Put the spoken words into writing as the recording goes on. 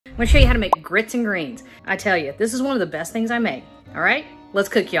gonna show you how to make grits and greens. I tell you, this is one of the best things I make. All right, let's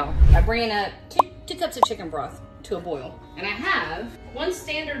cook, y'all. I bring in two cups of chicken broth to a boil. And I have one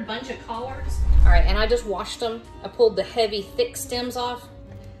standard bunch of collards. All right, and I just washed them. I pulled the heavy, thick stems off.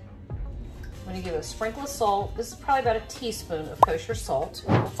 I'm gonna give it a sprinkle of salt. This is probably about a teaspoon of kosher salt.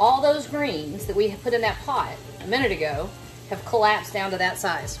 All those greens that we put in that pot a minute ago have collapsed down to that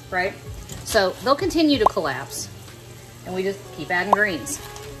size, right? So they'll continue to collapse, and we just keep adding greens.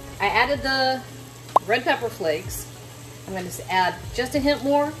 I added the red pepper flakes. I'm going to add just a hint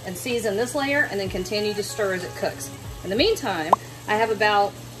more and season this layer and then continue to stir as it cooks. In the meantime, I have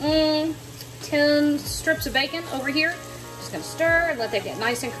about 10 strips of bacon over here. Just going to stir and let that get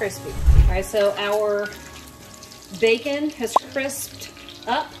nice and crispy. All right, so our bacon has crisped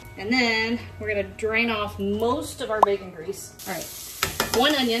up, and then we're going to drain off most of our bacon grease. All right,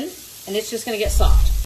 one onion, and it's just going to get soft.